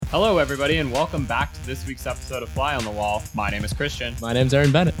Hello, everybody, and welcome back to this week's episode of Fly on the Wall. My name is Christian. My name's Aaron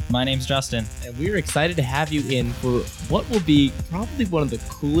Bennett. My name's Justin. And we're excited to have you in for what will be probably one of the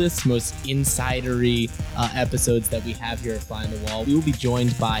coolest, most insidery episodes that we have here at Fly on the Wall. We will be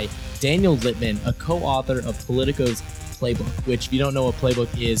joined by Daniel Lippman, a co-author of Politico's Playbook, which if you don't know what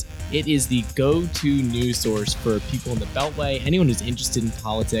Playbook is, it is the go-to news source for people in the Beltway, anyone who's interested in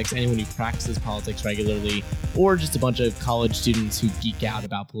politics, anyone who practices politics regularly, or just a bunch of college students who geek out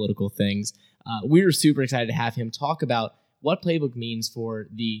about political things. We were super excited to have him talk about what Playbook means for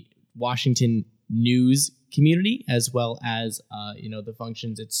the Washington news community, as well as the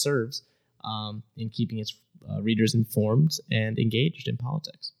functions it serves in keeping its readers informed and engaged in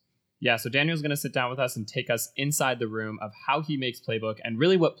politics. Yeah, so Daniel's going to sit down with us and take us inside the room of how he makes Playbook and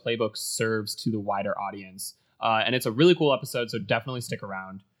really what Playbook serves to the wider audience. And it's a really cool episode, so definitely stick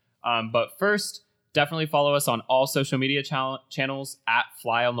around. But first, definitely follow us on all social media channels at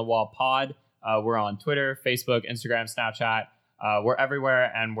Fly on the Wall Pod. We're on Twitter, Facebook, Instagram, Snapchat. We're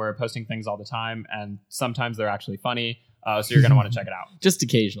everywhere, and we're posting things all the time. And sometimes they're actually funny, so you're going to want to check it out. Just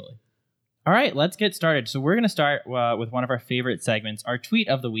occasionally. All right, let's get started. So we're going to start with one of our favorite segments, our tweet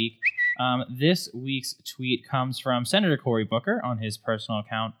of the week. This week's tweet comes from Senator Cory Booker on his personal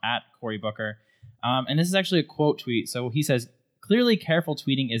account at Cory Booker. And this is actually a quote tweet. So he says, "Clearly careful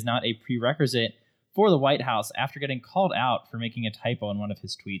tweeting is not a prerequisite for the White House," after getting called out for making a typo in one of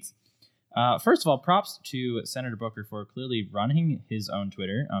his tweets. First of all, props to Senator Booker for clearly running his own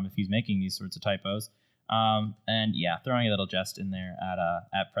Twitter if he's making these sorts of typos. And yeah, throwing a little jest in there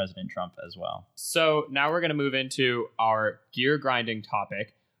at President Trump as well. So now we're going to move into our gear grinding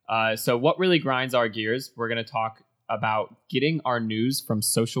topic. So what really grinds our gears? We're going to talk about getting our news from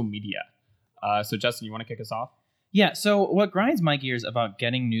social media. So Justin, you want to kick us off? Yeah, so what grinds my gears about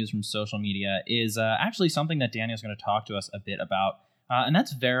getting news from social media is actually something that Daniel's going to talk to us a bit about, and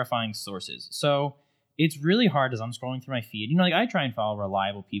that's verifying sources. So it's really hard as I'm scrolling through my feed. I try and follow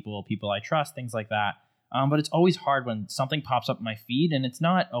reliable people I trust, things like that. But it's always hard when something pops up in my feed and it's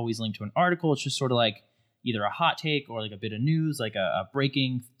not always linked to an article. It's just sort of like either a hot take or like a bit of news, like a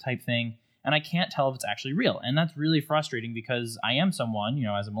breaking type thing. And I can't tell if it's actually real. And that's really frustrating because I am someone,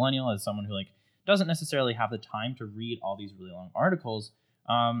 as a millennial, as someone who doesn't necessarily have the time to read all these really long articles.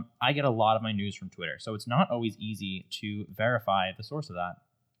 I get a lot of my news from Twitter. So it's not always easy to verify the source of that.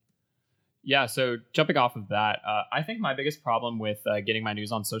 Yeah, so jumping off of that, I think my biggest problem with getting my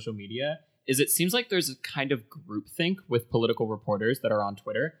news on social media is it seems like there's a kind of groupthink with political reporters that are on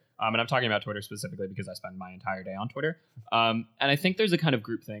Twitter. And I'm talking about Twitter specifically because I spend my entire day on Twitter. And I think there's a kind of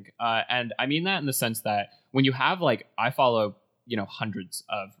groupthink. And I mean that in the sense that when you have I follow, hundreds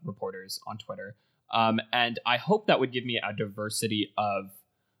of reporters on Twitter. And I hope that would give me a diversity of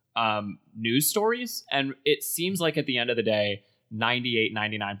news stories. And it seems like at the end of the day,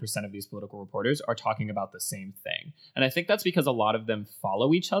 99% of these political reporters are talking about the same thing. And I think that's because a lot of them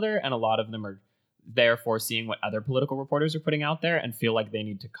follow each other and a lot of them are therefore seeing what other political reporters are putting out there and feel like they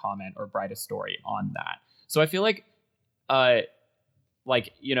need to comment or write a story on that. So I feel like,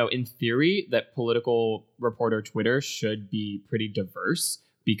 in theory, that political reporter Twitter should be pretty diverse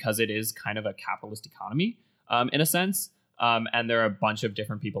because it is kind of a capitalist economy in a sense. And there are a bunch of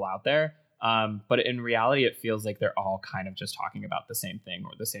different people out there. But in reality, it feels like they're all kind of just talking about the same thing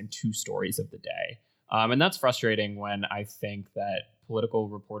or the same two stories of the day. And that's frustrating when I think that political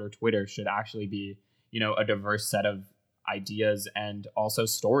reporter Twitter should actually be, a diverse set of ideas and also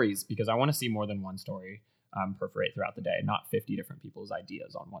stories, because I want to see more than one story perforate throughout the day, not 50 different people's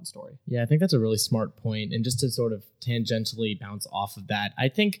ideas on one story. Yeah, I think that's a really smart point. And just to sort of tangentially bounce off of that, I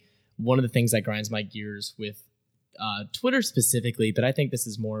think one of the things that grinds my gears with Twitter specifically, but I think this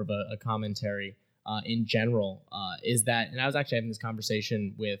is more of a commentary in general, is that, and I was actually having this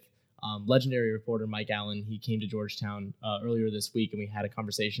conversation with legendary reporter Mike Allen. He came to Georgetown earlier this week, and we had a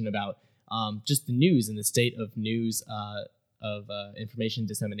conversation about just the news and the state of news of information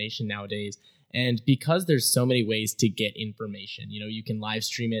dissemination nowadays. And because there's so many ways to get information, you can live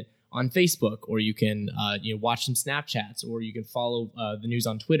stream it on Facebook, or you can watch some Snapchats, or you can follow the news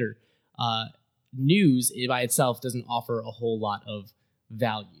on Twitter. News by itself doesn't offer a whole lot of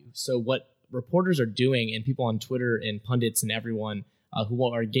value. So what reporters are doing, and people on Twitter and pundits and everyone who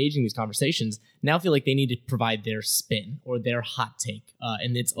are engaging these conversations now feel like they need to provide their spin or their hot take.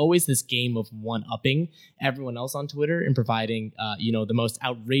 And it's always this game of one-upping everyone else on Twitter and providing, the most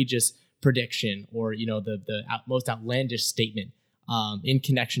outrageous prediction or, the most outlandish statement in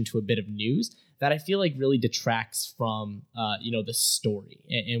connection to a bit of news that I feel like really detracts from, the story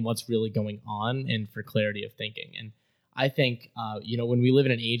and what's really going on, and for clarity of thinking. And I think, when we live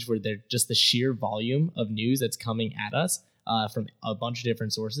in an age where there's just the sheer volume of news that's coming at us, from a bunch of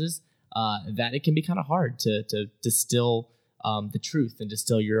different sources, that it can be kind of hard to distill the truth and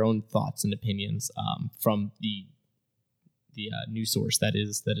distill your own thoughts and opinions from the news source that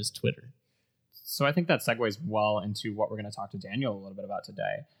is Twitter. So I think that segues well into what we're going to talk to Daniel a little bit about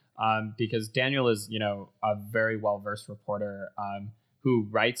today, because Daniel is, a very well-versed reporter who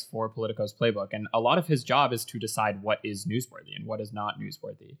writes for Politico's Playbook, and a lot of his job is to decide what is newsworthy and what is not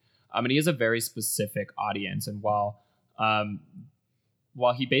newsworthy. And he has a very specific audience, and while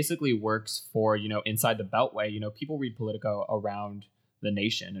he basically works for, inside the Beltway, people read Politico around the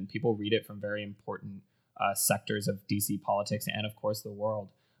nation, and people read it from very important sectors of DC politics and, of course, the world.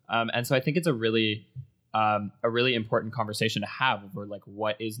 And so I think it's a really important conversation to have over like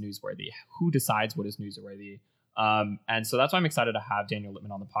what is newsworthy, who decides what is newsworthy. And so that's why I'm excited to have Daniel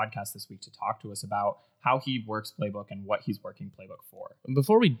Lippman on the podcast this week to talk to us about how he works Playbook and what he's working Playbook for.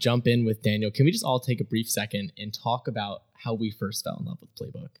 Before we jump in with Daniel, can we just all take a brief second and talk about how we first fell in love with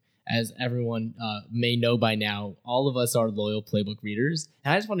Playbook? As everyone may know by now, all of us are loyal Playbook readers.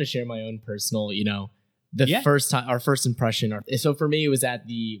 And I just want to share my own personal, first time, our first impression. So for me, it was at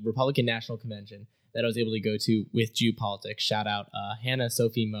the Republican National Convention that I was able to go to with Geopolitics. Shout out Hannah,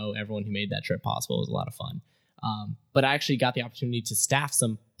 Sophie, Mo, everyone who made that trip possible. It was a lot of fun. But I actually got the opportunity to staff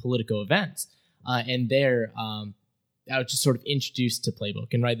some Politico events. And there, I was just sort of introduced to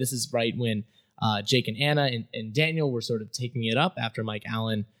Playbook. And this is right when Jake and Anna and Daniel were sort of taking it up after Mike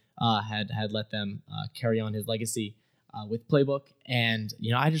Allen had let them carry on his legacy with Playbook. And,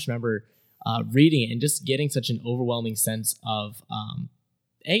 I just remember reading it and just getting such an overwhelming sense of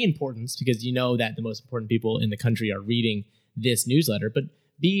importance, because that the most important people in the country are reading this newsletter, but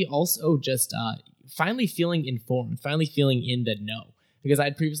B, also just finally feeling informed, finally feeling in the know, because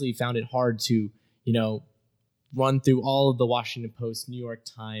I'd previously found it hard to, run through all of the Washington Post, New York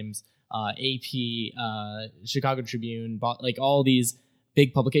Times, AP, Chicago Tribune, like all these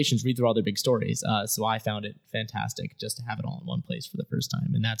big publications, read through all their big stories. So I found it fantastic just to have it all in one place for the first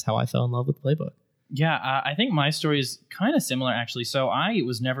time. And that's how I fell in love with Playbook. Yeah, I think my story is kind of similar, actually. So I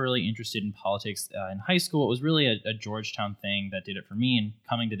was never really interested in politics in high school. It was really a Georgetown thing that did it for me, and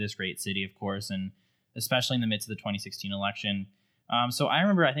coming to this great city, of course, and especially in the midst of the 2016 election. So I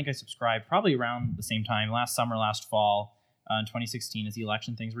remember, I think I subscribed probably around the same time, last summer, last fall, in 2016, as the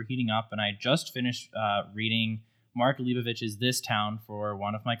election things were heating up. And I just finished reading Mark Leibovich's This Town for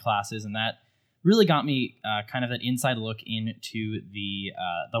one of my classes, and that really got me kind of that inside look into the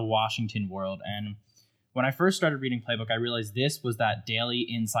Washington world. And when I first started reading Playbook, I realized this was that daily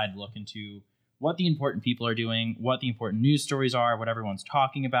inside look into what the important people are doing, what the important news stories are, what everyone's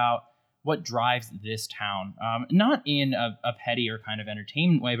talking about, what drives this town. Not in a petty or kind of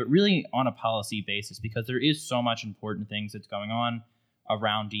entertainment way, but really on a policy basis, because there is so much important things that's going on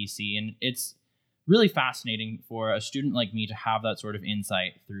around DC. And it's really fascinating for a student like me to have that sort of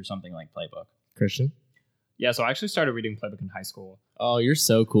insight through something like Playbook. Christian? Yeah, so I actually started reading Playbook in high school. Oh, you're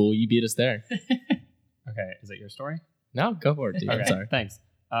so cool. You beat us there. Okay, is it your story? No, go for it, dude. Okay, I'm sorry. Thanks.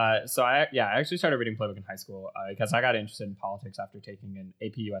 So I actually started reading Playbook in high school because I got interested in politics after taking an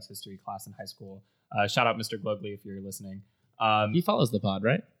AP US history class in high school. Shout out Mr. Glogly if you're listening. He follows the pod,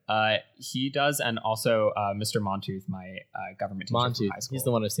 right? He does, and also Mr. Montooth, my government teacher from high school. He's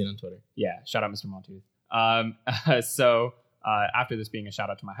the one I've seen on Twitter. Yeah, shout out Mr. Montooth. So after this being a shout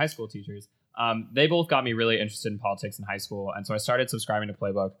out to my high school teachers, they both got me really interested in politics in high school, and so I started subscribing to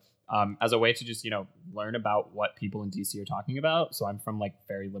Playbook as a way to just learn about what people in DC are talking about. So I'm from like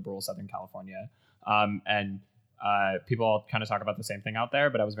very liberal Southern California, and people all kind of talk about the same thing out there,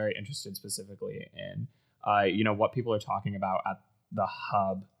 but I was very interested specifically in what people are talking about at the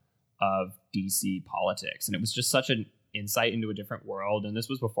hub of DC politics, and it was just such an insight into a different world. And this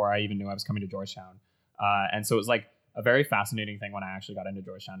was before I even knew I was coming to Georgetown, and so it was like a very fascinating thing when I actually got into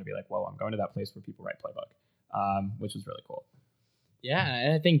Georgetown to be like, whoa, I'm going to that place where people write Playbook, which was really cool. Yeah,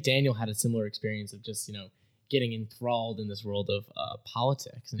 and I think Daniel had a similar experience of just, getting enthralled in this world of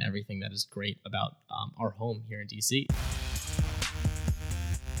politics and everything that is great about our home here in DC.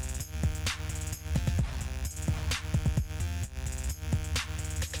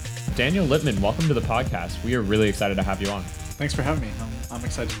 Daniel Lippman, welcome to the podcast. We are really excited to have you on. Thanks for having me. I'm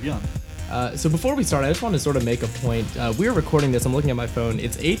excited to be on. So before we start, I just want to sort of make a point. We're recording this. I'm looking at my phone.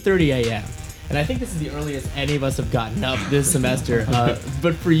 It's 8:30 a.m. And I think this is the earliest any of us have gotten up this semester.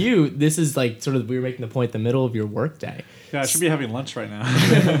 But for you, this is like sort of, we were making the point, the middle of your workday. Yeah, I should be having lunch right now.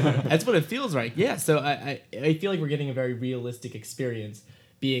 That's what it feels like. Yeah, so I feel like we're getting a very realistic experience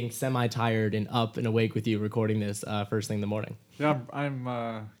being semi-tired and up and awake with you recording this first thing in the morning. Yeah,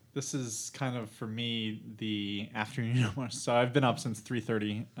 I'm This is kind of, for me, the afternoon hour. So I've been up since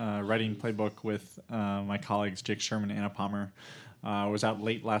 3:30, writing Playbook with my colleagues Jake Sherman and Anna Palmer. I was out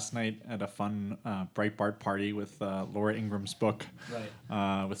late last night at a fun Breitbart party with Laura Ingram's book,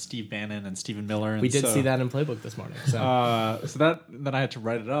 with Steve Bannon and Stephen Miller. And we did see that in Playbook this morning. So, then I had to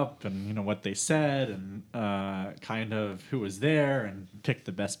write it up and what they said and kind of who was there and pick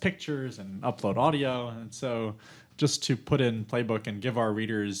the best pictures and upload audio. And so just to put in Playbook and give our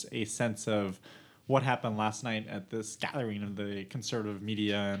readers a sense of what happened last night at this gathering of the conservative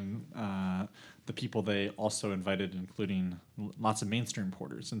media and the people they also invited, including lots of mainstream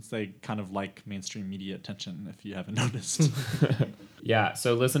reporters, since they kind of like mainstream media attention, if you haven't noticed. Yeah,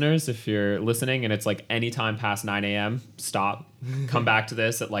 so listeners, if you're listening and it's like any time past 9 a.m., stop, come back to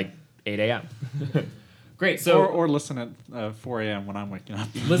this at like 8 a.m. Great. So or listen at 4 a.m. when I'm waking up.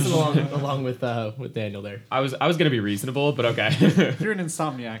 Listen along with Daniel there. I was gonna be reasonable, but okay. If you're an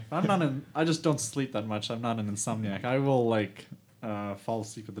insomniac, I just don't sleep that much. I'm not an insomniac. I will fall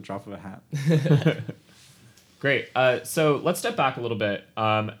asleep at the drop of a hat. Great. So let's step back a little bit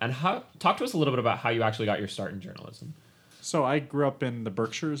and talk to us a little bit about how you actually got your start in journalism. So I grew up in the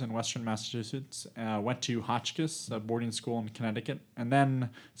Berkshires in Western Massachusetts, went to Hotchkiss, a boarding school in Connecticut, and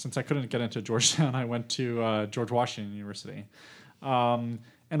then since I couldn't get into Georgetown, I went to George Washington University. And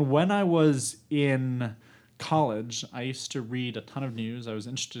when I was in college, I used to read a ton of news. I was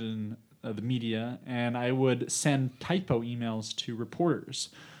interested in the media, and I would send typo emails to reporters,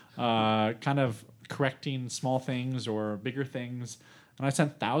 kind of correcting small things or bigger things. And I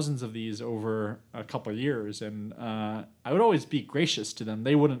sent thousands of these over a couple of years, and I would always be gracious to them.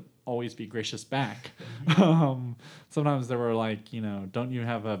 They wouldn't always be gracious back. Sometimes they were like, don't you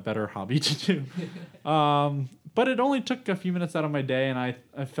have a better hobby to do? But it only took a few minutes out of my day, and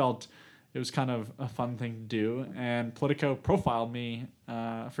I felt it was kind of a fun thing to do. And Politico profiled me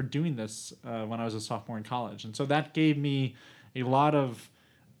for doing this when I was a sophomore in college. And so that gave me a lot of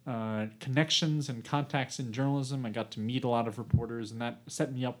connections and contacts in journalism. I got to meet a lot of reporters, and that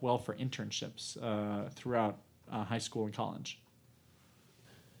set me up well for internships throughout high school and college.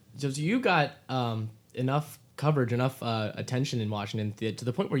 So you got enough coverage, enough attention in Washington to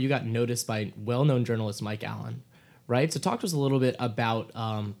the point where you got noticed by well-known journalist Mike Allen, right? So talk to us a little bit about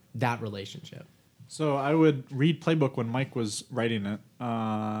that relationship. So I would read Playbook when Mike was writing it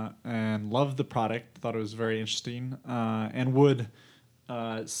and loved the product, thought it was very interesting, and would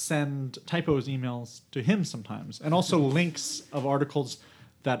send typos emails to him sometimes, and also links of articles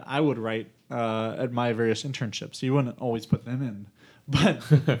that I would write at my various internships. He wouldn't always put them in, but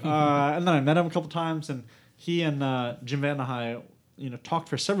and then I met him a couple times, and he and Jim Van Nuy, talked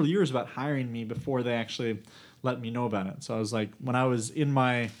for several years about hiring me before they actually let me know about it. So I was like, when I was in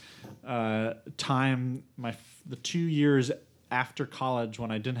my time, the 2 years after college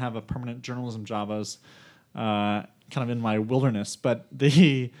when I didn't have a permanent journalism job, I was kind of in my wilderness, but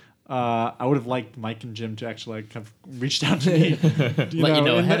I would have liked Mike and Jim to actually have reached out to me,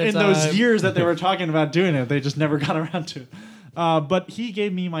 in those years that they were talking about doing it. They just never got around to it. But he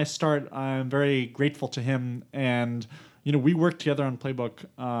gave me my start. I'm very grateful to him, and we worked together on Playbook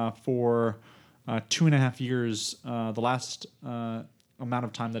for 2.5 years, the last amount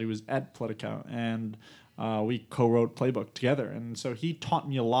of time that he was at Politico, and we co-wrote Playbook together. And so he taught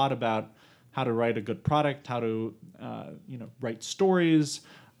me a lot about how to write a good product, how to write stories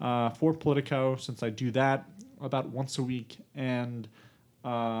for Politico, since I do that about once a week, and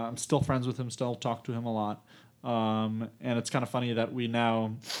I'm still friends with him, still talk to him a lot, and it's kind of funny that we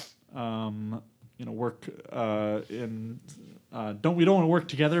now work in we don't want to work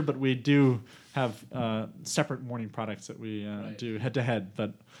together, but we do have separate morning products that we do head to head,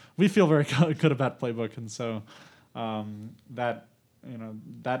 but we feel very good about Playbook, and so that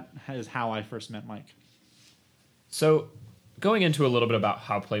is how I first met Mike. So going into a little bit about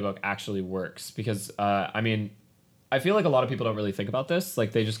how Playbook actually works, because I feel like a lot of people don't really think about this.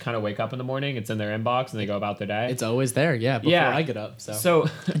 Like, they just kind of wake up in the morning, it's in their inbox, and they go about their day. It's always there, before I get up. So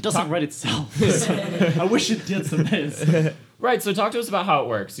it doesn't write itself. I wish it did some days. Right, so talk to us about how it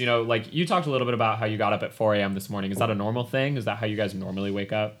works. You talked a little bit about how you got up at 4 a.m. this morning. Is that a normal thing? Is that how you guys normally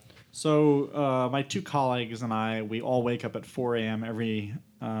wake up? So my two colleagues and I, we all wake up at 4 a.m. every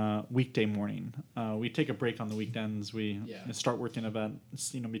weekday morning. We take a break on the weekends. We start working about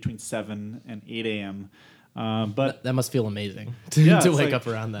between 7 and 8 a.m. But that must feel amazing to wake up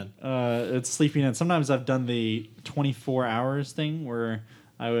around then. It's sleeping in. Sometimes I've done the 24 hours thing where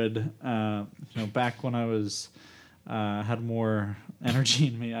I would, back when I was had more energy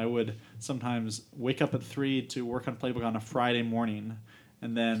in me, I would sometimes wake up at 3 to work on Playbook on a Friday morning,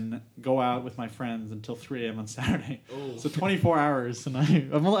 and then go out with my friends until 3 a.m. on Saturday. Oh. So 24 hours, and I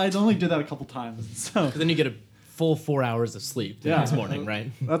only did that a couple times. So then you get a full 4 hours of sleep the next morning,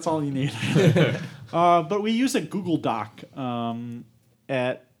 right? That's all you need. But we use a Google Doc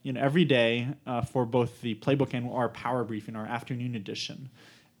at every day for both the Playbook and our Power Briefing, our afternoon edition,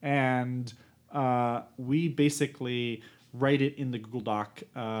 and we basically write it in the Google Doc.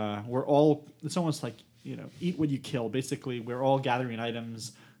 It's almost like eat what you kill. Basically, we're all gathering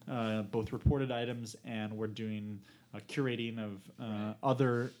items, both reported items, and we're doing curating of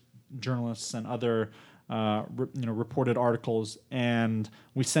other journalists and other reported articles, and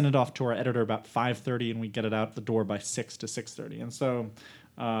we send it off to our editor about 5:30, and we get it out the door by 6 to 6:30. And so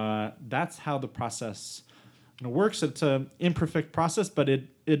that's how the process works. It's an imperfect process, but it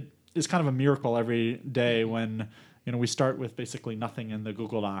is kind of a miracle every day when we start with basically nothing in the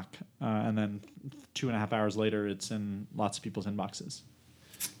Google Doc, and then 2.5 hours later, it's in lots of people's inboxes.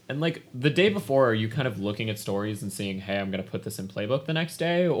 And like the day before, are you kind of looking at stories and seeing, hey, I'm going to put this in Playbook the next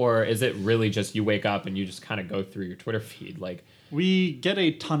day? Or is it really just you wake up and you just kind of go through your Twitter feed? Like, we get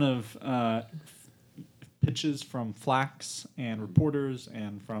a ton of pitches from flacks and reporters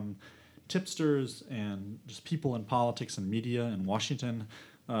and from tipsters and just people in politics and media in Washington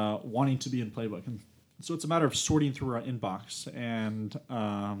wanting to be in Playbook. And so it's a matter of sorting through our inbox and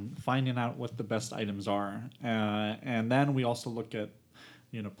finding out what the best items are. And then we also look at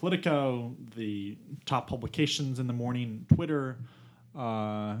Politico, the top publications in the morning, Twitter,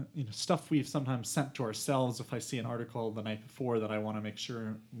 stuff we've sometimes sent to ourselves if I see an article the night before that I want to make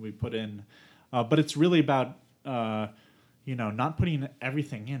sure we put in. But it's really about, not putting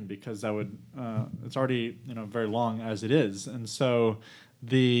everything in because that would, it's already, very long as it is. And so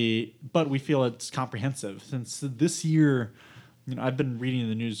but we feel it's comprehensive. Since this year, I've been reading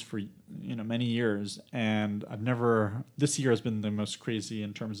the news for many years, and this year has been the most crazy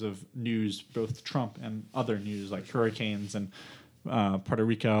in terms of news, both Trump and other news like hurricanes and Puerto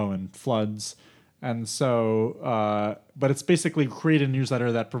Rico and floods. And so, but it's basically create a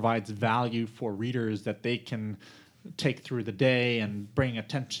newsletter that provides value for readers that they can take through the day and bring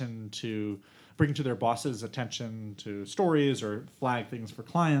to their bosses attention to stories or flag things for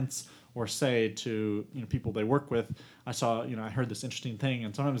clients or say to people they work with, I heard this interesting thing.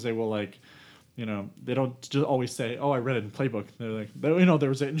 And sometimes they will they don't just always say, oh, I read it in Playbook. They're like, there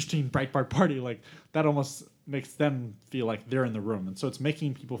was an interesting Breitbart party. Like that almost makes them feel like they're in the room. And so it's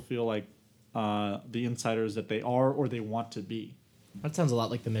making people feel like the insiders that they are or they want to be. That sounds a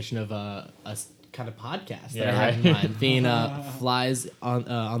lot like the mission of a kind of podcast that I have in mind, being flies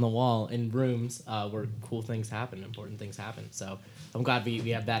on the wall in rooms where cool things happen, important things happen. So I'm glad we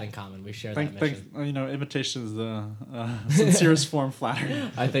have that in common. We share that mission. Imitation is the sincerest form of flattery.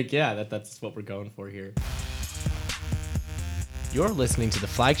 I think, that's what we're going for here. You're listening to the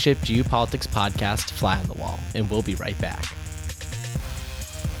flagship geopolitics podcast, Fly on the Wall, and we'll be right back.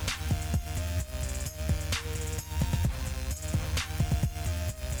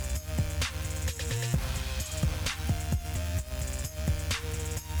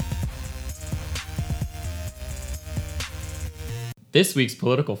 This week's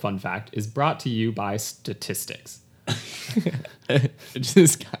political fun fact is brought to you by statistics. I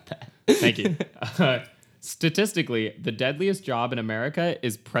just got that. Thank you. Statistically, the deadliest job in America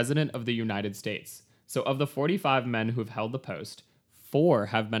is President of the United States. So of the 45 men who have held the post, 4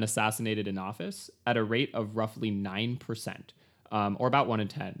 have been assassinated in office at a rate of roughly 9%, or about 1 in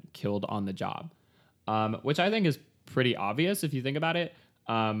 10 killed on the job, which I think is pretty obvious if you think about it,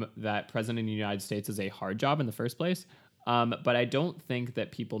 that President of the United States is a hard job in the first place. But I don't think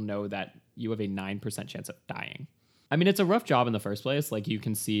that people know that you have a 9% chance of dying. I mean, it's a rough job in the first place. Like, you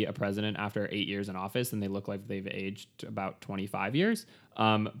can see a president after 8 years in office and they look like they've aged about 25 years.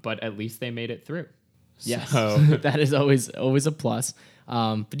 But at least they made it through. Yes, So that is always a plus.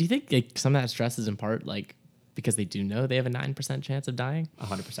 But do you think some of that stress is in part because they do know they have a 9% chance of dying?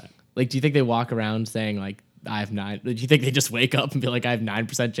 100%. Do you think they walk around saying I have 9? Do you think they just wake up and be like, I have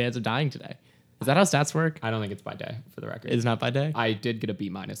 9% chance of dying today? Is that how stats work? I don't think it's by day, for the record. It's not by day? I did get a B-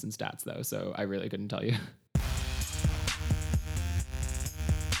 in stats, though, so I really couldn't tell you.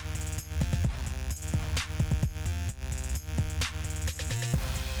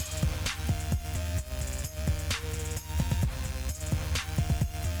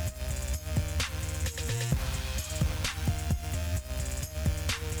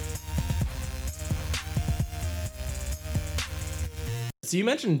 So you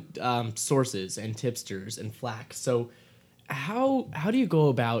mentioned sources and tipsters and flack. So how do you go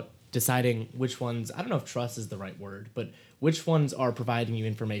about deciding which ones, I don't know if trust is the right word, but which ones are providing you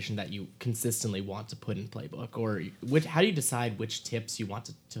information that you consistently want to put in Playbook, or how do you decide which tips you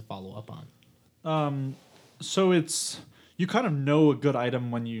want to follow up on? So you kind of know a good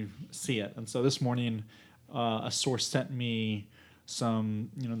item when you see it. And so this morning, a source sent me some,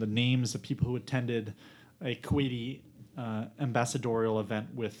 the names of people who attended a Kuwaiti ambassadorial event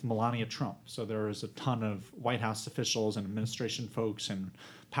with Melania Trump. So there was a ton of White House officials and administration folks and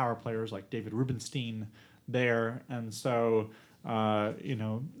power players like David Rubenstein there. And so,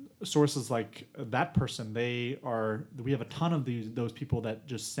 sources like that person, we have a ton of those people that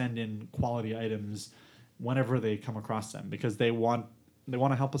just send in quality items whenever they come across them, because they want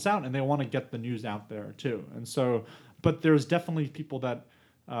to help us out and they want to get the news out there too. And so, but there's definitely people that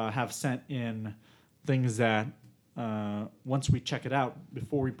have sent in things that once we check it out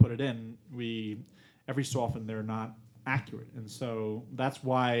before we put it in, every so often they're not accurate. And so that's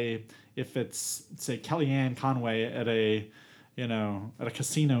why if it's, say, Kellyanne Conway at a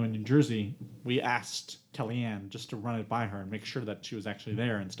casino in New Jersey, we asked Kellyanne just to run it by her and make sure that she was actually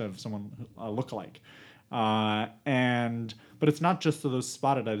there instead of someone lookalike. But it's not just those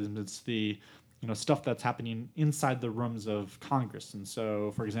spotted items; it's the stuff that's happening inside the rooms of Congress. And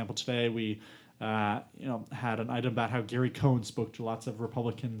so, for example, today we had an item about how Gary Cohn spoke to lots of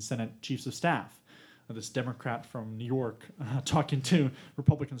Republican Senate chiefs of staff. This Democrat from New York talking to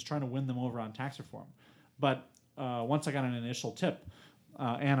Republicans, trying to win them over on tax reform. But once I got an initial tip,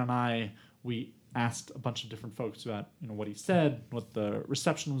 Ann and we asked a bunch of different folks about what he said, what the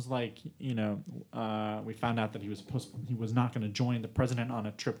reception was like. We found out that he was not going to join the president on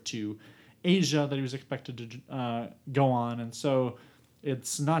a trip to Asia that he was expected to go on. And so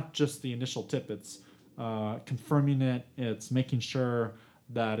it's not just the initial tip; it's confirming it. It's making sure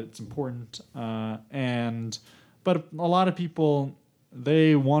that it's important. But a lot of people,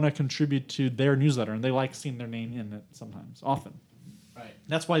 they want to contribute to their newsletter and they like seeing their name in it often. Right.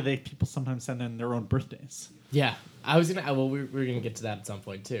 That's why people sometimes send in their own birthdays. Yeah, we're gonna get to that at some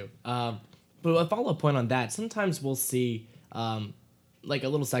point too. But a follow-up point on that, sometimes we'll see like a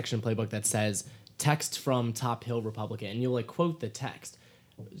little section in Playbook that says text from Top Hill Republican, and you'll quote the text.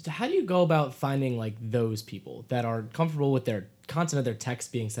 How do you go about finding those people that are comfortable with their content of their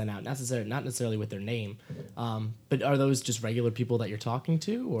text being sent out, not necessarily with their name, but are those just regular people that you're talking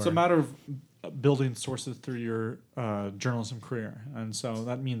to? Or? It's a matter of building sources through your journalism career. And so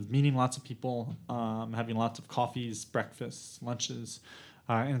that means meeting lots of people, having lots of coffees, breakfasts, lunches,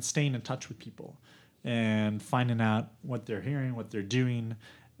 and staying in touch with people and finding out what they're hearing, what they're doing,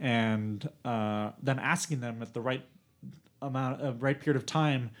 and then asking them at the right period of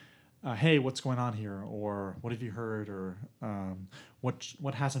time, hey, what's going on here? Or what have you heard? Or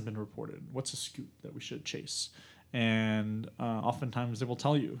what hasn't been reported? What's a scoop that we should chase? And oftentimes they will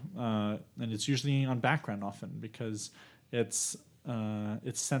tell you, and it's usually on background often because it's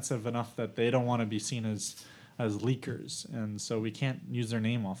sensitive enough that they don't want to be seen as leakers, and so we can't use their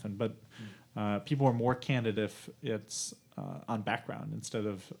name often. But people are more candid if it's on background instead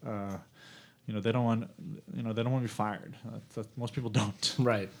of they don't want to be fired. Most people don't.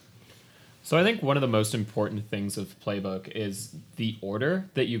 Right. So I think one of the most important things of Playbook is the order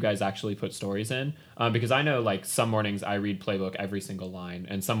that you guys actually put stories in. Because I know some mornings I read Playbook every single line,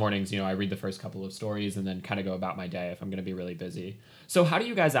 and some mornings, I read the first couple of stories and then kind of go about my day if I'm going to be really busy. So how do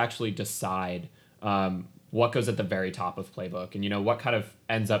you guys actually decide what goes at the very top of Playbook and, what kind of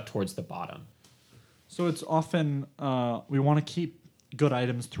ends up towards the bottom? So it's often we want to keep good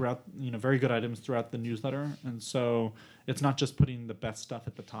items throughout, very good items throughout the newsletter. And so it's not just putting the best stuff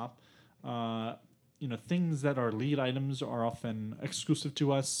at the top. Things that are lead items are often exclusive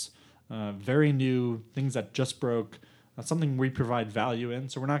to us, very new, things that just broke, something we provide value in.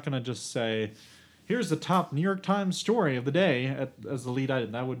 So we're not going to just say, here's the top New York Times story of the day as the lead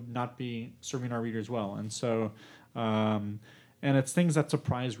item. That would not be serving our readers well. And so, and it's things that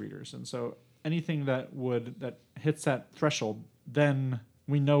surprise readers. And so anything that hits that threshold, then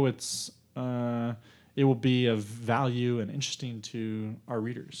we know it will be of value and interesting to our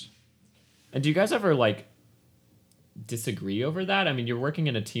readers. And do you guys ever disagree over that? I mean, you're working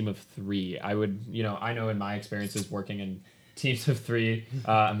in a team of 3. I know in my experiences working in teams of 3,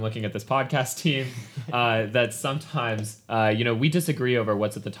 I'm looking at this podcast team, that sometimes, we disagree over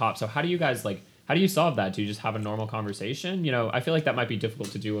what's at the top. So how do you guys how do you solve that? Do you just have a normal conversation? I feel like that might be difficult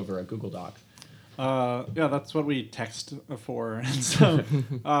to do over a Google Doc. Yeah, that's what we text for. And so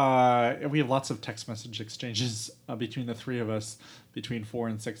we have lots of text message exchanges between the 3 of us between 4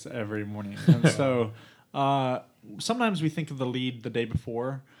 and 6 every morning. And so sometimes we think of the lead the day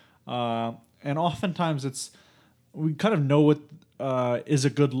before, and oftentimes it's we kind of know what is a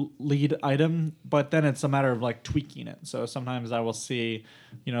good lead item, but then it's a matter of like tweaking it. So sometimes I will see,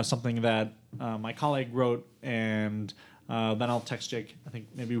 something that my colleague wrote, and then I'll text Jake. I think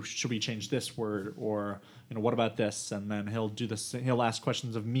maybe should we change this word, or what about this? And then he'll do this. He'll ask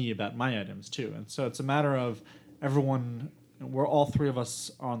questions of me about my items too. And so it's a matter of everyone. We're all three of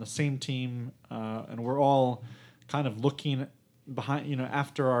us on the same team, and we're all kind of looking behind,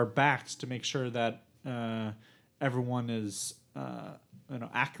 after our backs to make sure that everyone is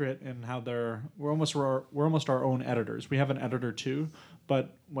accurate in how they're. We're almost our own editors. We have an editor too,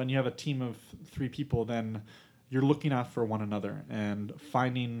 but when you have a team of 3 people, then you're looking out for one another and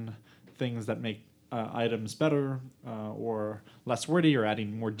finding things that make items better or less wordy, or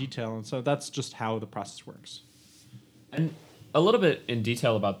adding more detail. And so that's just how the process works. And a little bit in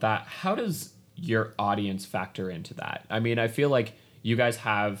detail about that, how does your audience factor into that? I mean, I feel like you guys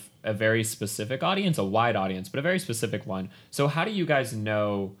have a very specific audience, a wide audience, but a very specific one. So how do you guys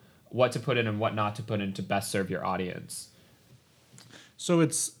know what to put in and what not to put in to best serve your audience? So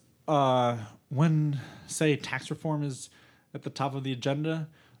it's when, say, tax reform is at the top of the agenda,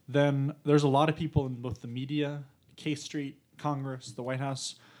 then there's a lot of people in both the media, K Street, Congress, the White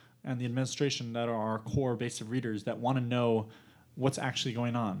House, and the administration that are our core base of readers that want to know what's actually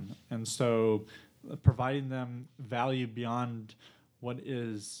going on. And so providing them value beyond what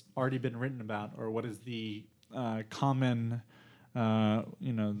is already been written about, or what is the common,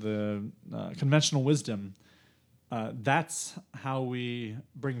 the conventional wisdom, that's how we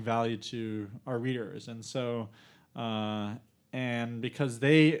bring value to our readers. And so, and because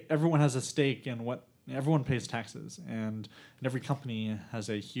everyone has a stake in what, everyone pays taxes, and every company has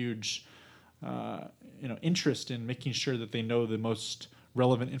a huge, interest in making sure that they know the most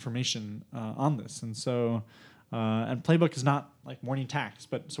relevant information on this. And so, and Playbook is not like morning tax,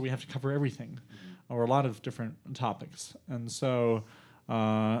 but so we have to cover everything, or a lot of different topics. And so,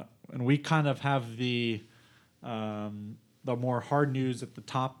 and we kind of have the more hard news at the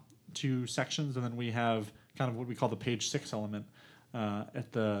top 2 sections, and then we have kind of what we call the page 6 element in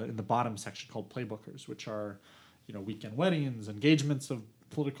the bottom section called Playbookers, which are weekend weddings, engagements of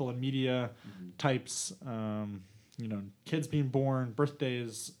political and media types, kids being born,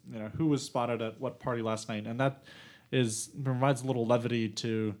 birthdays, who was spotted at what party last night, and that provides a little levity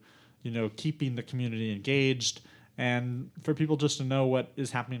to keeping the community engaged, and for people just to know what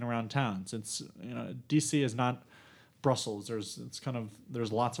is happening around town. Since DC is not Brussels,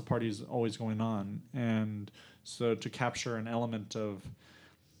 there's lots of parties always going on, and so to capture an element of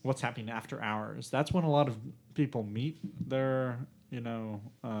what's happening after hours, that's when a lot of people meet their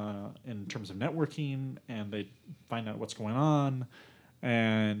in terms of networking, and they find out what's going on,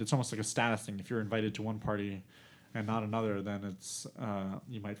 and it's almost like a status thing. If you're invited to one party and not another, then it's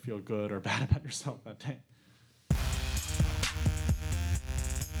you might feel good or bad about yourself that day.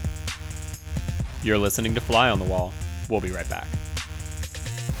 You're listening to Fly on the Wall. We'll be right back.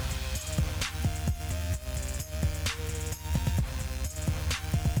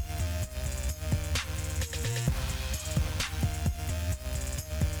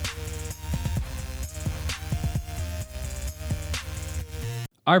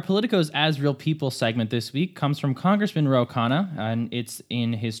 Our Politico's As Real People segment this week comes from Congressman Ro Khanna, and it's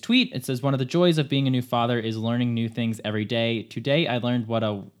in his tweet. It says, "One of the joys of being a new father is learning new things every day. Today, I learned what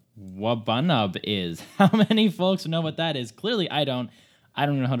a wabunub is." How many folks know what that is? Clearly, I don't. I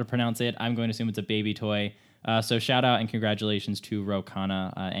don't know how to pronounce it. I'm going to assume it's a baby toy. So shout out and congratulations to Ro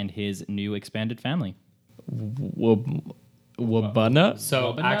Khanna and his new expanded family. Wabunub?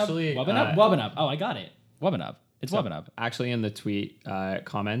 So actually... Wabunub. Oh, I got it. Wabunub. It's Wabunub. Actually, in the tweet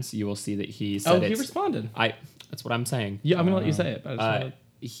comments, you will see that he said he responded. That's what I'm saying. Yeah, I'm going to let you say it. But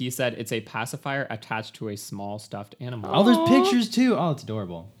he said it's a pacifier attached to a small stuffed animal. Oh, there's pictures too. Oh, it's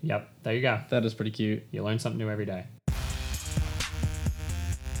adorable. Yep, there you go. That is pretty cute. You learn something new every day.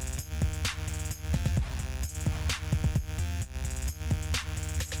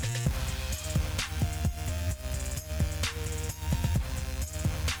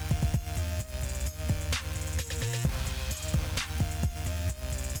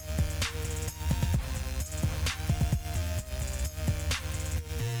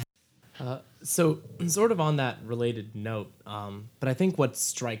 So, sort of on that related note, but I think what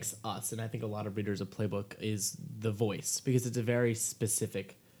strikes us, and I think a lot of readers of Playbook, is the voice, because it's a very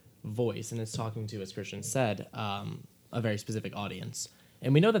specific voice, and it's talking to, as Christian said, a very specific audience.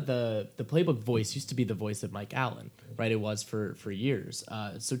 And we know that the Playbook voice used to be the voice of Mike Allen, right? It was for years.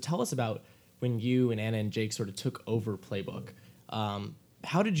 So tell us about when you and Anna and Jake sort of took over Playbook.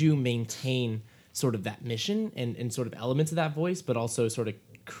 How did you maintain sort of that mission and sort of elements of that voice, but also sort of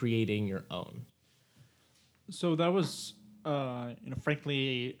creating your own? So that was,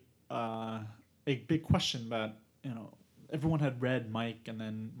 frankly, a big question. But everyone had read Mike and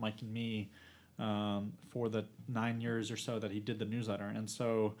then Mike and me for the 9 years or so that he did the newsletter, and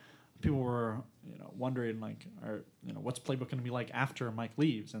so people were wondering like, what's Playbook going to be like after Mike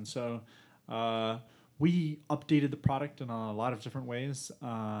leaves? And so we updated the product in a lot of different ways.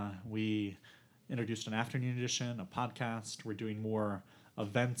 We introduced an afternoon edition, a podcast. We're doing more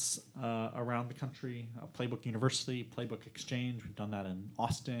events around the country. Playbook University, Playbook Exchange. We've done that in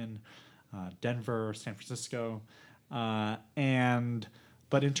Austin, Denver, San Francisco,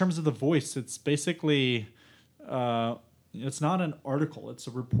 but in terms of the voice, it's basically it's not an article; it's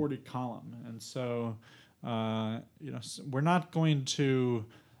a reported column, and so we're not going to.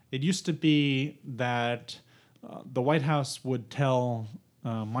 It used to be that the White House would tell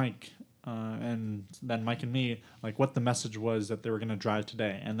Mike and then Mike and me like what the message was that they were going to drive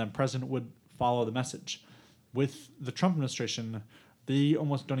today, and then President would follow the message. With the Trump administration, they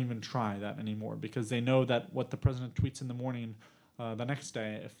almost don't even try that anymore because they know that what the president tweets in the morning, the next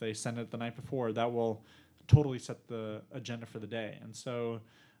day, if they send it the night before, that will totally set the agenda for the day. And so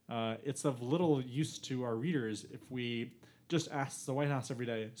it's of little use to our readers if we just ask the White House every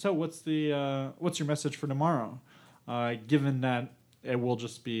day, so what's your message for tomorrow? Given that it will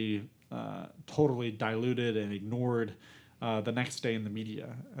just be totally diluted and ignored the next day in the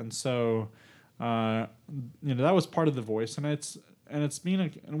media. And so that was part of the voice, and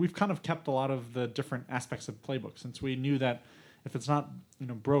and we've kind of kept a lot of the different aspects of Playbook since we knew that if it's not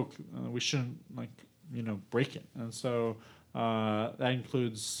broke, we shouldn't break it. And so that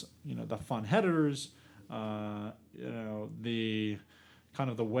includes the fun headers, the kind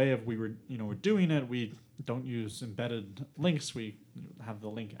of the way of we're doing it. We don't use embedded links. We have the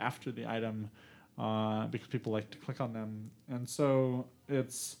link after the item because people like to click on them. And so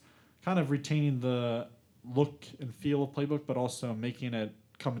it's kind of retaining the look and feel of Playbook, but also making it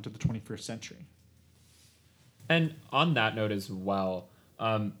come into the 21st century. And on that note as well,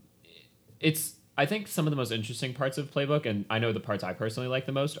 I think some of the most interesting parts of Playbook, and I know the parts I personally like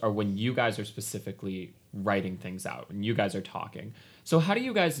the most, are when you guys are specifically writing things out, when you guys are talking. So how do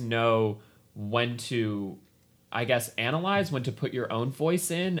you guys know when to, I guess, analyze, when to put your own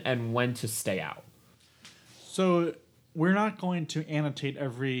voice in, and when to stay out? So we're not going to annotate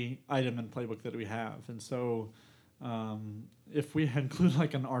every item in Playbook that we have. And so if we include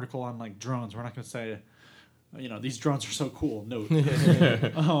like an article on like drones, we're not going to say, these drones are so cool. No.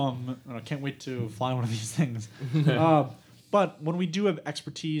 I can't wait to fly one of these things. But when we do have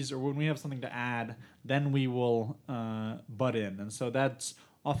expertise or when we have something to add, then we will butt in. And so that's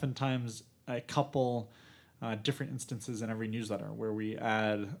oftentimes a couple different instances in every newsletter where we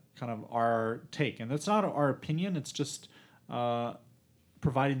add kind of our take. And it's not our opinion. It's just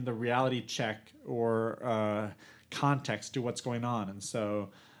providing the reality check or context to what's going on. And so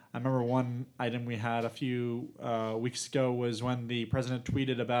I remember one item we had a few weeks ago was when the president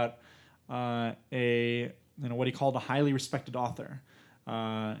tweeted about what he called a highly respected author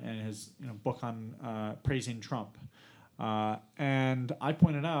and his book on praising Trump. And I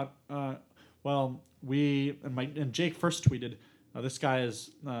pointed out, and Jake first tweeted, this guy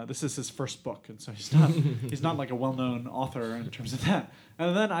this is his first book, and so he's not like a well-known author in terms of that.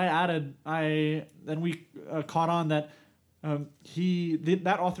 And then then we caught on that.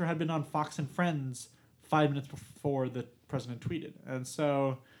 That author had been on Fox and Friends 5 minutes before the president tweeted. And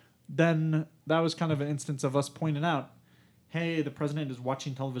so then that was kind of an instance of us pointing out, hey, the president is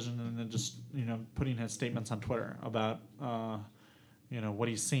watching television and then just, putting his statements on Twitter about, what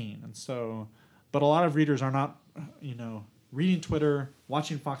he's seeing. And so, but a lot of readers are not, reading Twitter,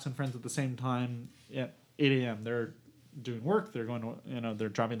 watching Fox and Friends at the same time at 8 a.m. They're doing work. They're going to, they're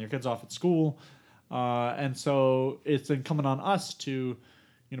dropping their kids off at school. And so it's incumbent on us to,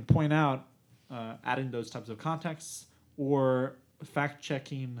 point out adding those types of contexts or fact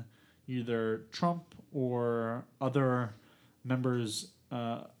checking either Trump or other members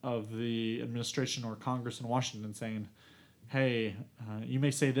of the administration or Congress in Washington saying, hey, you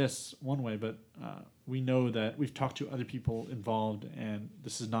may say this one way, but we know that we've talked to other people involved and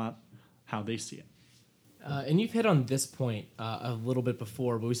this is not how they see it. And you've hit on this point a little bit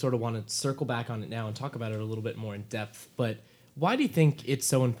before, but we sort of want to circle back on it now and talk about it a little bit more in depth. But why do you think it's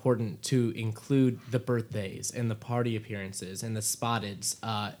so important to include the birthdays and the party appearances and the spotteds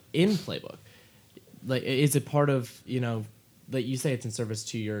in Playbook? Like, is it part of, like you say, it's in service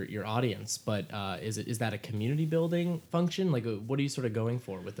to your audience, but is that a community building function? Like, what are you sort of going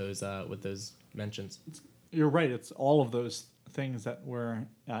for with those mentions? You're right. It's all of those things that we're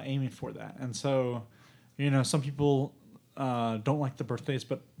aiming for that, and so. Some people don't like the birthdays,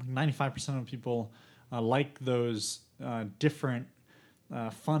 but 95% of people like those different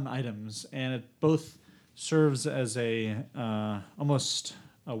fun items, and it both serves as a almost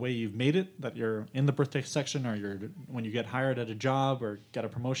a way you've made it, that you're in the birthday section, or when you get hired at a job or get a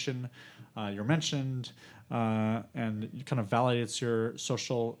promotion, you're mentioned, and it kind of validates your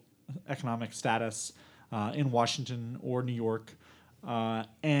social economic status in Washington or New York,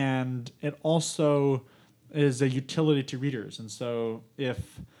 and it also is a utility to readers. And so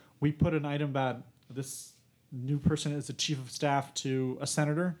if we put an item about this new person is the chief of staff to a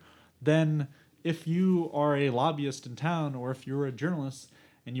senator, then if you are a lobbyist in town, or if you're a journalist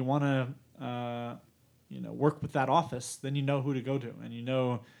and you want to work with that office, then you know who to go to,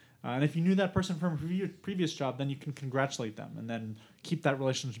 and and if you knew that person from a previous job, then you can congratulate them and then keep that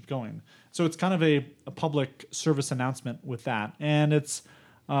relationship going. So it's kind of a public service announcement with that, and it's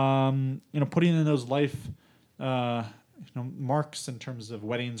putting in those life marks in terms of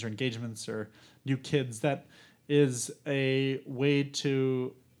weddings or engagements or new kids. That is a way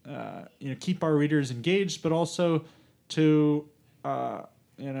to keep our readers engaged, but also to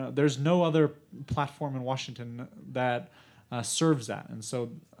there's no other platform in Washington that serves that. And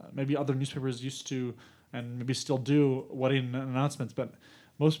so maybe other newspapers used to, and maybe still do, wedding announcements, but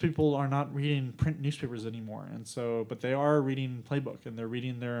most people are not reading print newspapers anymore. And so, but they are reading Playbook, and they're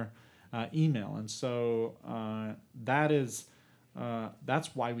reading their email. And so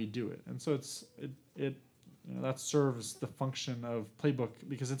that's why we do it. And so that serves the function of Playbook,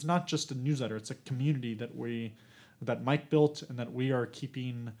 because it's not just a newsletter; it's a community that Mike built, and that we are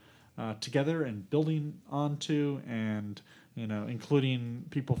keeping together and building onto, and including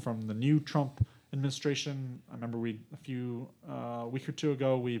people from the new Trump administration. I remember a week or two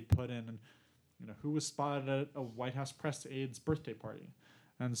ago, we put in, who was spotted at a White House press aide's birthday party.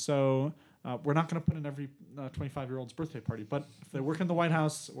 And so we're not going to put in every 25-year-old's birthday party, but if they work in the White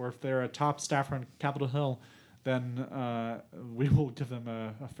House, or if they're a top staffer on Capitol Hill, then we will give them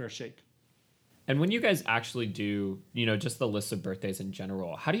a fair shake. And when you guys actually do, just the list of birthdays in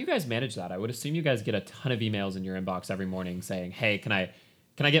general, how do you guys manage that? I would assume you guys get a ton of emails in your inbox every morning saying, hey, can I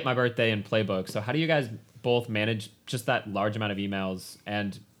get my birthday in Playbook? So how do you guys both manage just that large amount of emails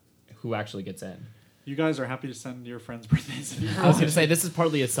and who actually gets in? You guys are happy to send your friends' birthdays. I was going to say, this is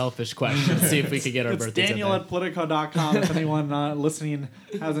partly a selfish question. See if we could get our it's birthdays. Daniel at Politico.com. If anyone listening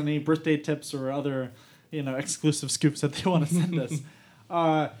has any birthday tips or other, exclusive scoops that they want to send us.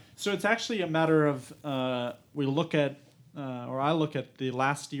 So it's actually a matter of we look at, or I look at the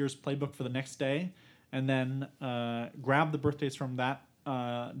last year's Playbook for the next day, and then grab the birthdays from that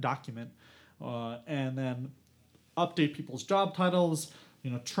document, and then update people's job titles,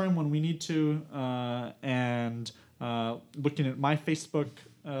 trim when we need to, and looking at my Facebook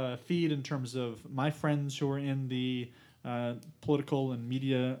feed in terms of my friends who are in the political and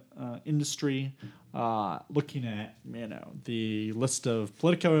media industry, looking at the list of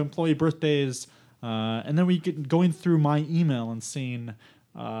Politico employee birthdays, and then we get going through my email and seeing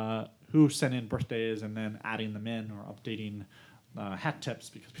who sent in birthdays, and then adding them in or updating hat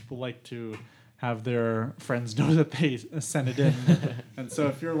tips, because people like to have their friends know that they sent it in. And so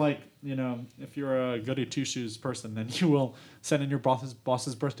if you're if you're a goody two shoes person, then you will send in your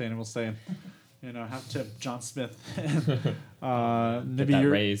boss's birthday, and it will say, have tip John Smith. Maybe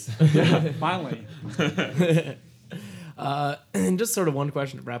your raise. Yeah, finally. And just sort of one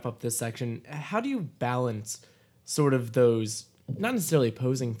question to wrap up this section: how do you balance sort of those, not necessarily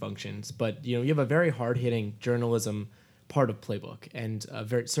opposing functions, but you have a very hard-hitting journalism part of Playbook, and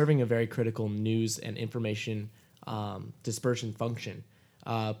serving a very critical news and information dispersion function,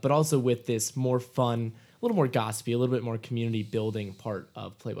 but also with this more fun, a little more gossipy, a little bit more community building part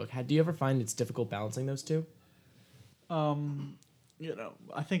of Playbook. Do you ever find it's difficult balancing those two? I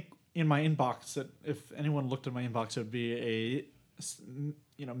think in my inbox, that if anyone looked at my inbox, it would be a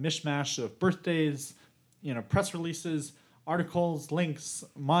mishmash of birthdays, press releases, articles, links,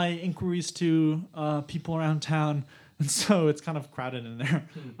 my inquiries to people around town. And so it's kind of crowded in there.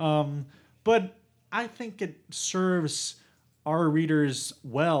 But I think it serves our readers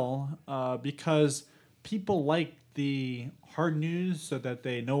well, because people like the hard news, so that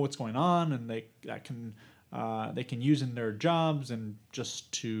they know what's going on, and they can use in their jobs, and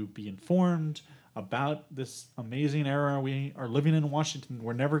just to be informed about this amazing era we are living in Washington.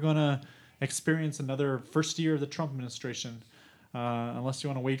 We're never going to experience another first year of the Trump administration, unless you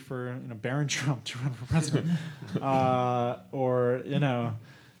want to wait for Barron Trump to run for president, or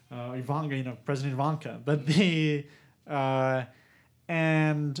Ivanka, President Ivanka. But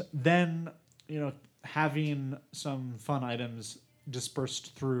and then having some fun items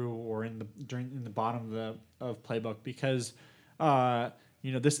dispersed through, or in the bottom of Playbook, because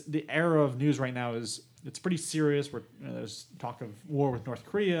the era of news right now it's pretty serious. There's talk of war with North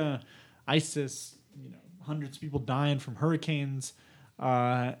Korea, ISIS, hundreds of people dying from hurricanes,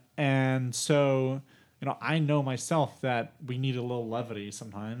 and so I know myself that we need a little levity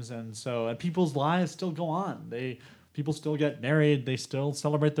sometimes, and people's lives still go on. People still get married, they still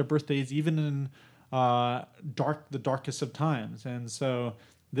celebrate their birthdays, even in the darkest of times, and so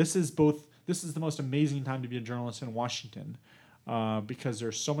this is the most amazing time to be a journalist in Washington, because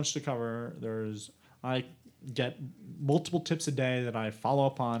there's so much to cover. I get multiple tips a day that I follow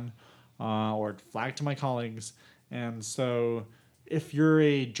up on, or flag to my colleagues. And so if you're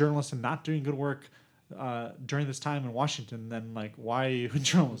a journalist and not doing good work during this time in Washington, then why are you in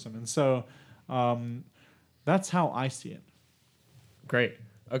journalism? And so that's how I see it. Great.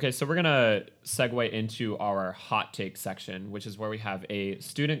 Okay, so we're going to segue into our hot take section, which is where we have a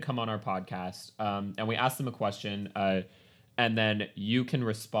student come on our podcast, and we ask them a question, and then you can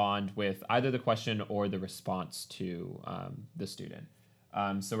respond with either the question or the response to the student.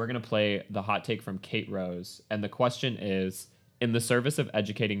 So we're going to play the hot take from Kate Rose, and the question is, in the service of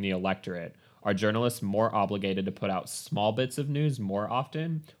educating the electorate, are journalists more obligated to put out small bits of news more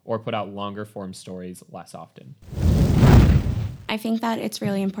often or put out longer form stories less often? I think that it's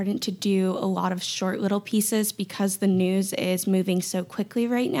really important to do a lot of short little pieces because the news is moving so quickly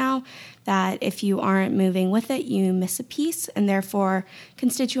right now that if you aren't moving with it, you miss a piece, and therefore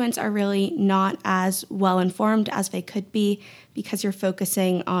constituents are really not as well informed as they could be because you're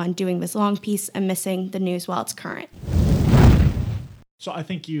focusing on doing this long piece and missing the news while it's current. So I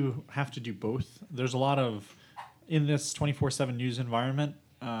think you have to do both. There's a lot of, in this 24/7 news environment,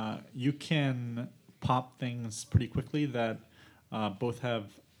 you can pop things pretty quickly that both have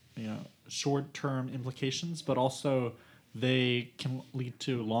short-term implications, but also they can lead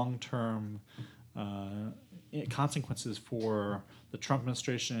to long-term consequences for the Trump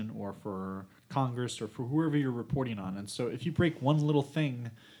administration or for Congress or for whoever you're reporting on. And so if you break one little thing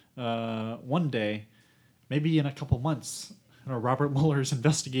one day, maybe in a couple months, Robert Mueller is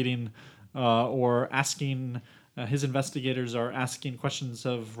investigating or asking, his investigators are asking questions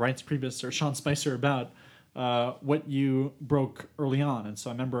of Reince Priebus or Sean Spicer about what you broke early on. And so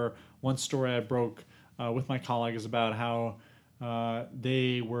I remember one story I broke with my colleagues about how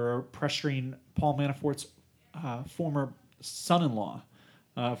they were pressuring Paul Manafort's former son-in-law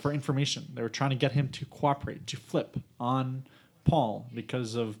for information. They were trying to get him to cooperate, to flip on Paul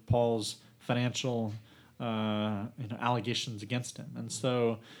because of Paul's financial allegations against him. And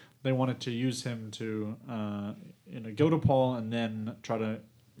so they wanted to use him to go to Paul and then try to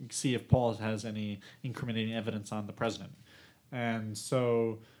see if Paul has any incriminating evidence on the president. And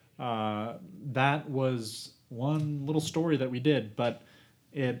so that was one little story that we did, but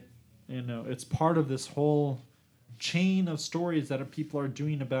it's part of this whole chain of stories that people are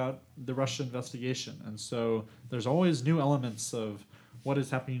doing about the Russia investigation. And so there's always new elements of what is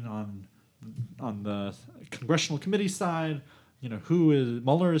happening on the congressional committee side, who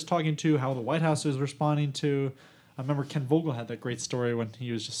Mueller is talking to, how the White House is responding to. I remember Ken Vogel had that great story when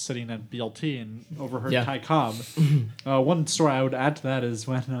he was just sitting at BLT and overheard Ty Cobb. One story I would add to that is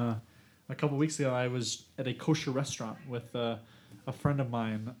when a couple weeks ago I was at a kosher restaurant with a friend of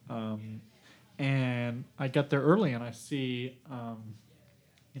mine, and I got there early and I see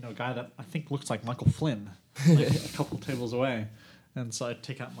a guy that I think looks like Michael Flynn, a couple tables away. And so I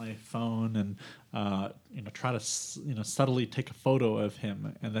take out my phone and try to subtly take a photo of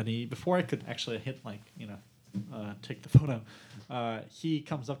him, and then before I could actually hit take the photo, he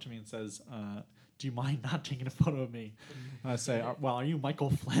comes up to me and says, do you mind not taking a photo of me? And I say, well, are you Michael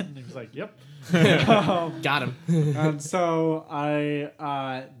Flynn? And he's like, yep. Got him. And so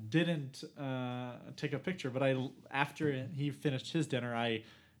I didn't take a picture, but after he finished his dinner, I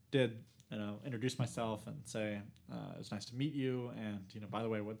did introduce myself and say, it's nice to meet you, and by the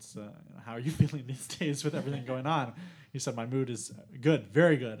way, what's how are you feeling these days with everything going on? He said, my mood is good,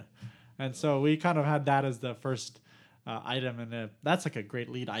 very good. And so we kind of had that as the first item, and that's like a great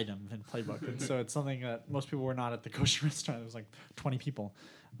lead item in Playbook. And so it's something that most people were not at the kosher restaurant. It was like 20 people.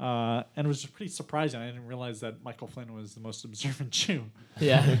 And it was just pretty surprising. I didn't realize that Michael Flynn was the most observant Jew.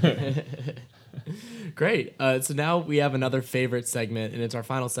 Yeah. Great. So now we have another favorite segment, and it's our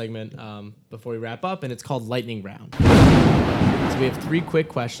final segment before we wrap up, and it's called Lightning Round. So we have 3 quick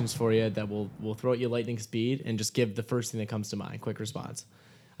questions for you that we'll throw at you lightning speed and just give the first thing that comes to mind, quick response.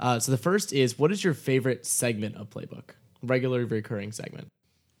 So the first is, what is your favorite segment of Playbook? Regular, recurring segment.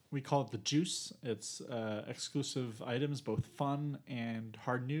 We call it the Juice. It's exclusive items, both fun and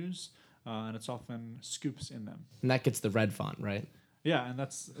hard news, and it's often scoops in them. And that gets the red font, right? Yeah, and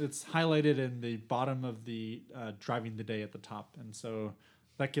it's highlighted in the bottom of the driving the day at the top. And so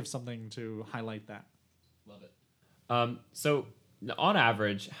that gives something to highlight that. Love it. So on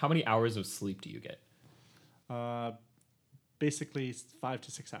average, how many hours of sleep do you get? Basically 5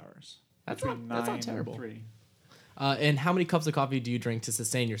 to 6 hours. That's between not 9 terrible. and 3. And how many cups of coffee do you drink to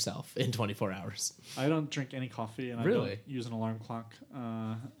sustain yourself in 24 hours? I don't drink any coffee, and Really? I don't use an alarm clock,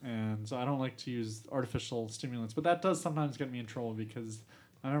 and so I don't like to use artificial stimulants. But that does sometimes get me in trouble because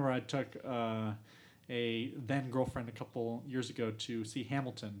I remember I took a then girlfriend a couple years ago to see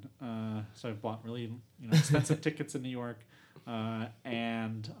Hamilton. So I bought really expensive tickets in New York,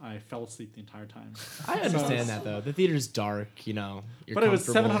 and I fell asleep the entire time. I understand that though. The theater's dark, you're But it was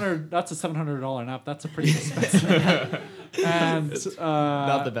comfortable. $700. That's a $700 nap. That's a pretty expensive nap. And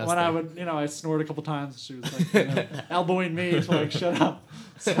Not the best when thing. I would, I snored a couple times. She was like, elbowing me to shut up.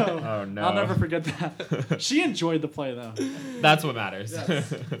 So Oh, no. I'll never forget that. She enjoyed the play though. That's what matters.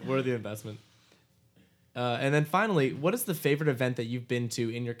 Worthy investment. And then finally, what is the favorite event that you've been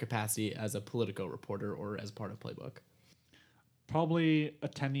to in your capacity as a Politico reporter or as part of Playbook? Probably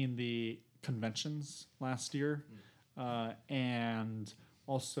attending the conventions last year, and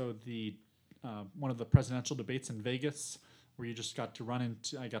also the one of the presidential debates in Vegas, where you just got to run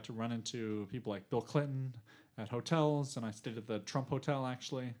into. I got to run into people like Bill Clinton at hotels, and I stayed at the Trump Hotel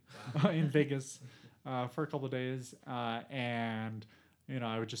actually in Vegas for a couple of days, and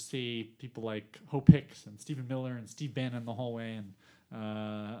I would just see people like Hope Hicks and Stephen Miller and Steve Bannon in the hallway, and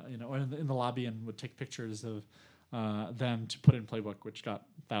or in the lobby, and would take pictures of them to put in Playbook, which got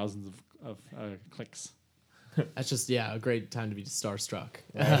thousands of clicks. That's just, a great time to be starstruck.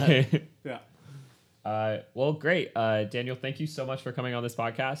 Yeah. Well, great. Daniel, thank you so much for coming on this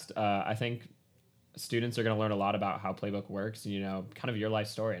podcast. I think students are going to learn a lot about how Playbook works and, kind of your life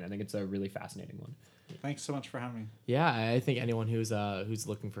story. And I think it's a really fascinating one. Thanks so much for having me. Yeah, I think anyone who's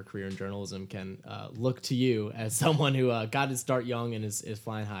looking for a career in journalism can look to you as someone who got his start young and is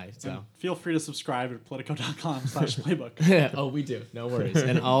flying high. So And feel free to subscribe at politico.com/playbook. Oh, we do. No worries.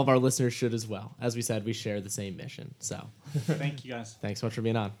 And all of our listeners should as well. As we said, we share the same mission. So Thank you, guys. thanks so much for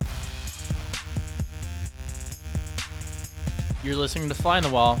being on. You're listening to Fly on the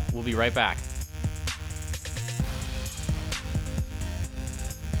Wall. We'll be right back.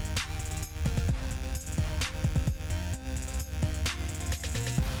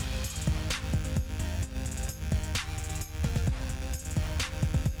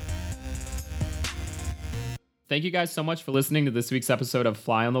 Thank you guys so much for listening to this week's episode of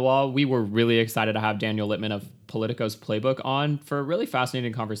Fly on the Wall. We were really excited to have Daniel Lippman of Politico's Playbook on for a really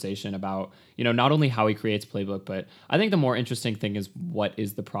fascinating conversation about, not only how he creates Playbook, but I think the more interesting thing is what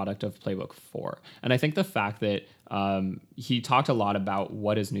is the product of Playbook for. And I think the fact that he talked a lot about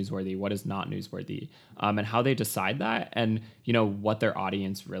what is newsworthy, what is not newsworthy, and how they decide that, and what their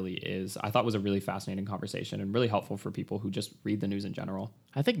audience really is. I thought was a really fascinating conversation and really helpful for people who just read the news in general.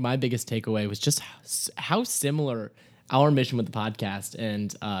 I think my biggest takeaway was just how similar our mission with the podcast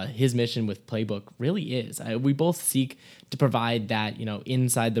and his mission with Playbook really is. We both seek to provide that,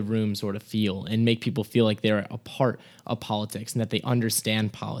 inside the room sort of feel and make people feel like they're a part of politics and that they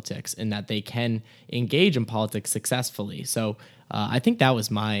understand politics and that they can engage in politics successfully. So I think that was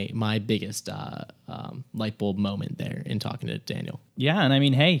my biggest light bulb moment there in talking to Daniel. Yeah, and I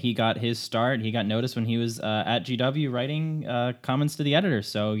mean, hey, he got his start. He got noticed when he was at GW writing comments to the editor.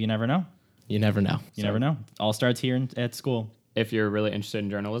 So you never know. You never know. You never know. All starts here at school. If you're really interested in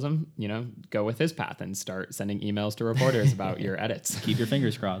journalism, go with his path and start sending emails to reporters about your edits. Keep your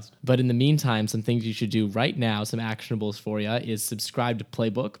fingers crossed. But in the meantime, some things you should do right now, some actionables for you, is subscribe to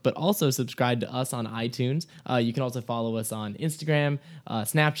Playbook, but also subscribe to us on iTunes. You can also follow us on Instagram,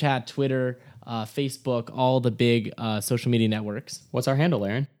 Snapchat, Twitter, Facebook, all the big social media networks. What's our handle,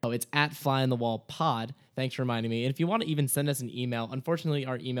 Aaron? Oh, it's at Fly on the Wall Pod. Thanks for reminding me. And if you want to even send us an email, unfortunately,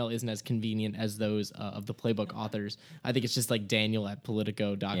 our email isn't as convenient as those of the Playbook authors. I think it's just like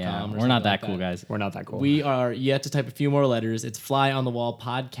Daniel@politico.com. Yeah, or we're not something that like cool, guys. We're not that cool. We are yet to type a few more letters. It's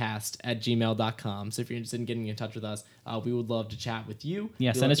flyonthewallpodcast@gmail.com. So if you're interested in getting in touch with us, we would love to chat with you.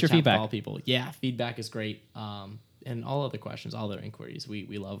 Yeah, We'd send love us to your chat with feedback. all people. Yeah, feedback is great. And all other questions, all other inquiries.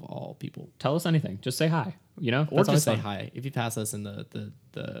 We love all people. Tell us anything. Just say hi. Or That's just say fun. hi. If you pass us in the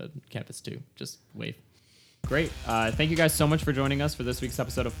campus too, just wave. Great. Thank you guys so much for joining us for this week's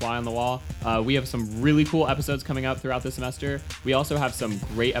episode of Fly on the Wall. We have some really cool episodes coming up throughout the semester. We also have some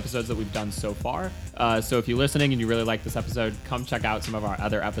great episodes that we've done so far. So if you're listening and you really like this episode, come check out some of our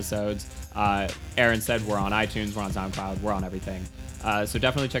other episodes. Aaron said we're on iTunes, we're on SoundCloud, we're on everything. So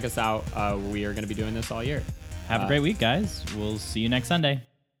definitely check us out. We are going to be doing this all year. Have a great week, guys. We'll see you next Sunday.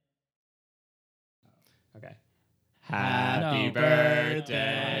 Okay. Happy No.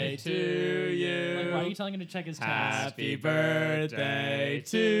 birthday to you. Like, why are you telling him to check his text? Happy birthday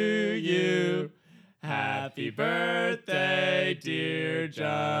to you. Happy birthday, dear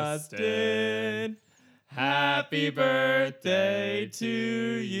Justin. Happy birthday to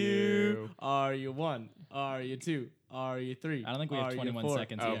you. Are you 1? Are you 2? Are you 3? I don't think we have Are you 21 4?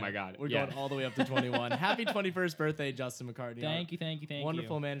 seconds Oh yet. my God. We're Yeah. going all the way up to 21. Happy 21st birthday, Justin McCartney. Thank you.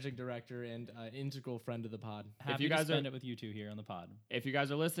 Wonderful managing director and integral friend of the pod. Happy you to guys spend are- it with you two here on the pod. If you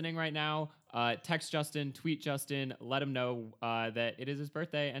guys are listening right now, text Justin, tweet Justin, let him know that it is his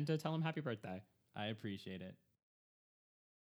birthday and to tell him happy birthday. I appreciate it.